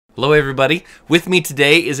Hello everybody, with me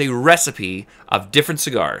today is a recipe of different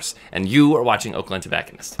cigars, and you are watching Oakland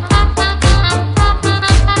Tobacconist.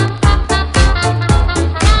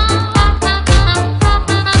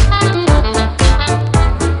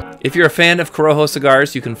 If you're a fan of Corojo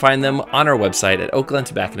Cigars, you can find them on our website at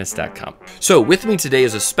oaklandtobacconist.com. So with me today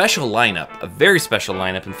is a special lineup, a very special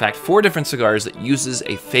lineup, in fact 4 different cigars that uses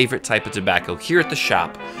a favorite type of tobacco here at the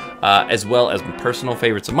shop, as well as personal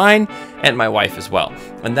favorites of mine and my wife as well.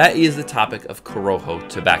 And that is the topic of Corojo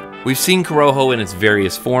tobacco. We've seen Corojo in its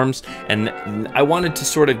various forms, and I wanted to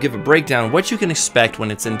sort of give a breakdown of what you can expect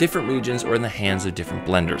when it's in different regions or in the hands of different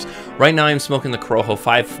blenders. Right now I'm smoking the Corojo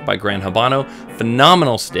 5 by Gran Habano.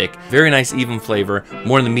 Phenomenal stick, very nice even flavor,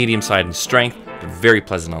 more on the medium side in strength, but very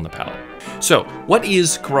pleasant on the palate. So, what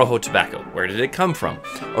is Corojo tobacco? Where did it come from?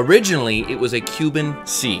 Originally, it was a Cuban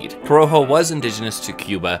seed. Corojo was indigenous to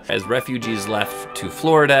Cuba as refugees left to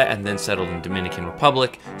Florida and then settled in Dominican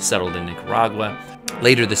Republic, settled in Nicaragua.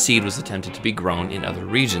 Later, the seed was attempted to be grown in other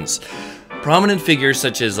regions. Prominent figures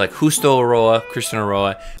such as like Justo Eiroa, Christian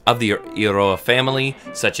Eiroa, of the Eiroa family,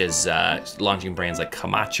 such as launching brands like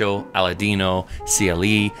Camacho, Aladino,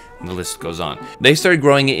 CLE, and the list goes on. They started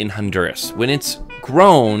growing it in Honduras. When it's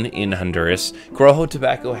grown in Honduras, Corojo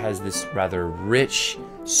tobacco has this rather rich,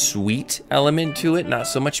 sweet element to it, not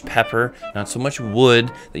so much pepper, not so much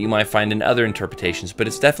wood that you might find in other interpretations, but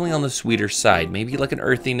it's definitely on the sweeter side, maybe like an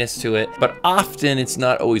earthiness to it, but often it's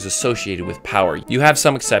not always associated with power. You have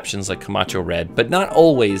some exceptions like Camacho Red, but not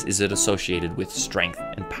always is it associated with strength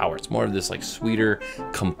and power. It's more of this like sweeter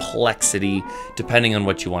complexity, depending on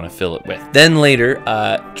what you want to fill it with. Then later,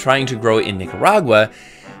 trying to grow it in Nicaragua,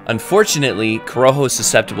 unfortunately, Corojo is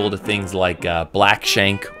susceptible to things like black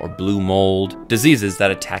shank or blue mold, diseases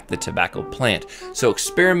that attack the tobacco plant. So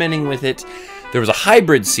experimenting with it, there was a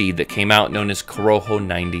hybrid seed that came out known as Corojo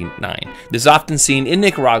 99. This is often seen in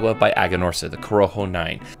Nicaragua by Aganorsa, the Corojo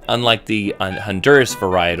 9. Unlike the Honduras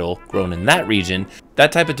varietal grown in that region,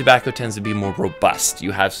 that type of tobacco tends to be more robust.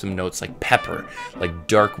 You have some notes like pepper, like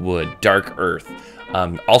dark wood, dark earth.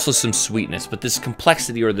 Also some sweetness, but this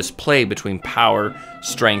complexity or this play between power,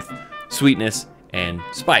 strength, sweetness, and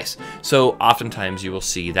spice. So oftentimes you will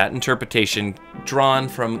see that interpretation drawn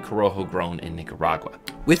from Corojo grown in Nicaragua.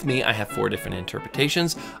 With me, I have 4 different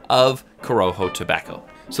interpretations of Corojo tobacco.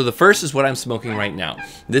 So the first is what I'm smoking right now.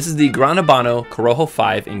 This is the Gran Habano Corojo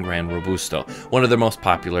 5 in Gran Robusto, one of their most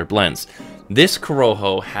popular blends. This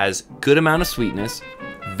Corojo has good amount of sweetness,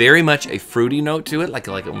 very much a fruity note to it, like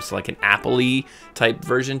almost like an apple-y type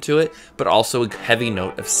version to it, but also a heavy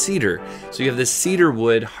note of cedar. So you have this cedar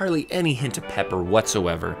wood, hardly any hint of pepper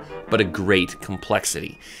whatsoever, but a great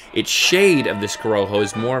complexity. Its shade of this Corojo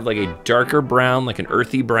is more of like a darker brown, like an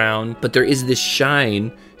earthy brown, but there is this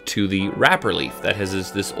shine to the wrapper leaf that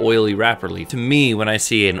has this oily wrapper leaf. To me, when I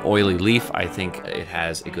see an oily leaf, I think it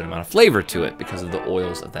has a good amount of flavor to it because of the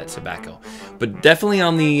oils of that tobacco. But definitely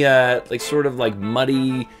on the like sort of like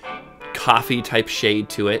muddy coffee type shade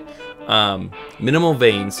to it. Minimal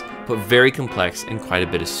veins, but very complex and quite a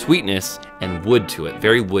bit of sweetness and wood to it,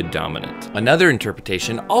 very wood dominant. Another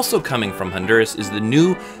interpretation, also coming from Honduras, is the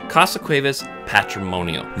new Casa Cuevas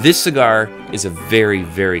Patrimonio. This cigar is a very,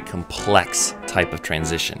 very complex type of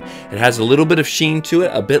transition. It has a little bit of sheen to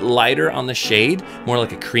it, a bit lighter on the shade, more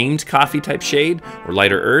like a creamed coffee type shade or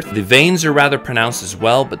lighter earth. The veins are rather pronounced as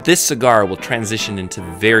well, but this cigar will transition into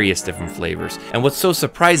various different flavors. And what's so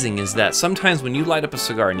surprising is that sometimes when you light up a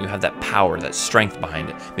cigar and you have that power, that strength behind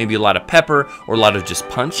it, maybe a lot of pepper or a lot of just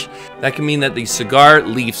punch, that can mean that the cigar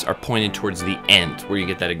leaves are pointed towards the end where you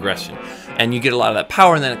get that aggression. And you get a lot of that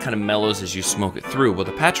power, and then it kind of mellows as you smoke it through. Well,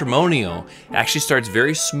 the Patrimonio actually starts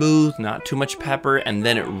very smooth, not too much pepper, and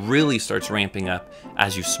then it really starts ramping up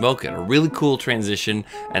as you smoke it. A really cool transition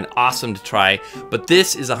and awesome to try. But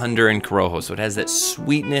this is a Honduran Corojo, so it has that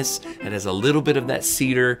sweetness, it has a little bit of that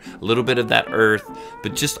cedar, a little bit of that earth,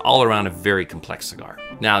 but just all around a very complex cigar.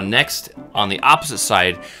 Now next, on the opposite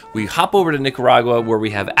side, we hop over to Nicaragua where we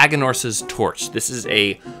have Aganorsa's Torch. This is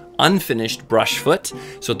a unfinished brush foot.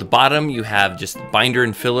 So at the bottom you have just binder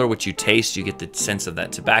and filler, which you taste, you get the sense of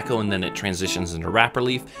that tobacco, and then it transitions into wrapper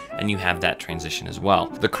leaf, and you have that transition as well.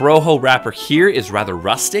 The Corojo wrapper here is rather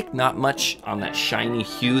rustic, not much on that shiny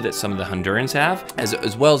hue that some of the Hondurans have,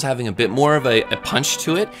 as well as having a bit more of a punch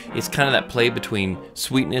to it. It's kind of that play between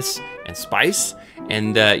sweetness and spice,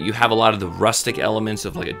 and you have a lot of the rustic elements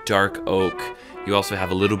of like a dark oak. You also have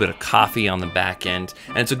a little bit of coffee on the back end,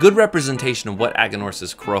 and it's a good representation of what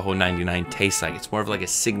Aganorsa's Corojo 99 tastes like. It's more of like a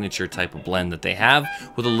signature type of blend that they have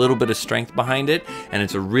with a little bit of strength behind it, and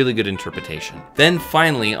it's a really good interpretation. Then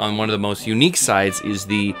finally, on one of the most unique sides is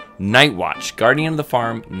the Nightwatch, Guardian of the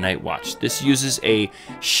Farm Nightwatch. This uses a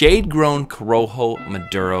shade-grown Corojo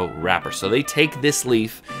Maduro wrapper. So they take this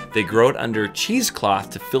leaf, they grow it under cheesecloth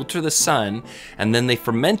to filter the sun, and then they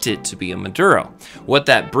ferment it to be a Maduro. What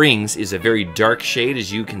that brings is a very dark shade,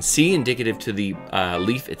 as you can see, indicative to the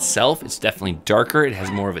leaf itself. It's definitely darker. It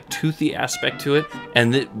has more of a toothy aspect to it.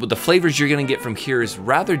 And the flavors you're gonna get from here is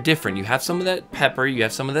rather different. You have some of that pepper, you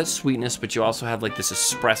have some of that sweetness, but you also have like this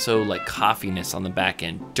espresso, like coffeeness on the back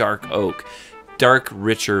end, dark oak, dark,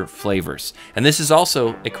 richer flavors. And this is also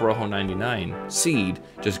a Corojo 99 seed,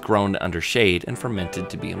 just grown under shade and fermented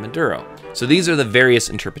to be a Maduro. So these are the various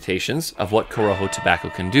interpretations of what Corojo tobacco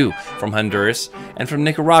can do from Honduras and from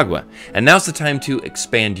Nicaragua. And now's the time to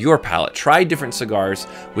expand your palate. Try different cigars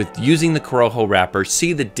with using the Corojo wrapper,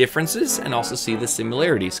 see the differences and also see the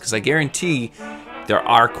similarities, because I guarantee there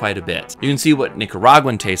are quite a bit. You can see what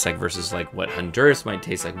Nicaraguan tastes like versus like what Honduras might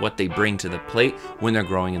taste like, what they bring to the plate when they're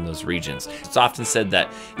growing in those regions. It's often said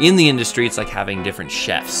that in the industry, it's like having different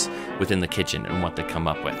chefs within the kitchen and what they come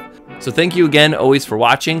up with. So thank you again always for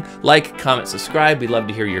watching. Like, comment, subscribe. We'd love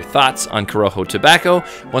to hear your thoughts on Corojo tobacco.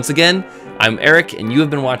 Once again, I'm Eric and you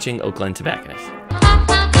have been watching Oak Glen Tobacconist.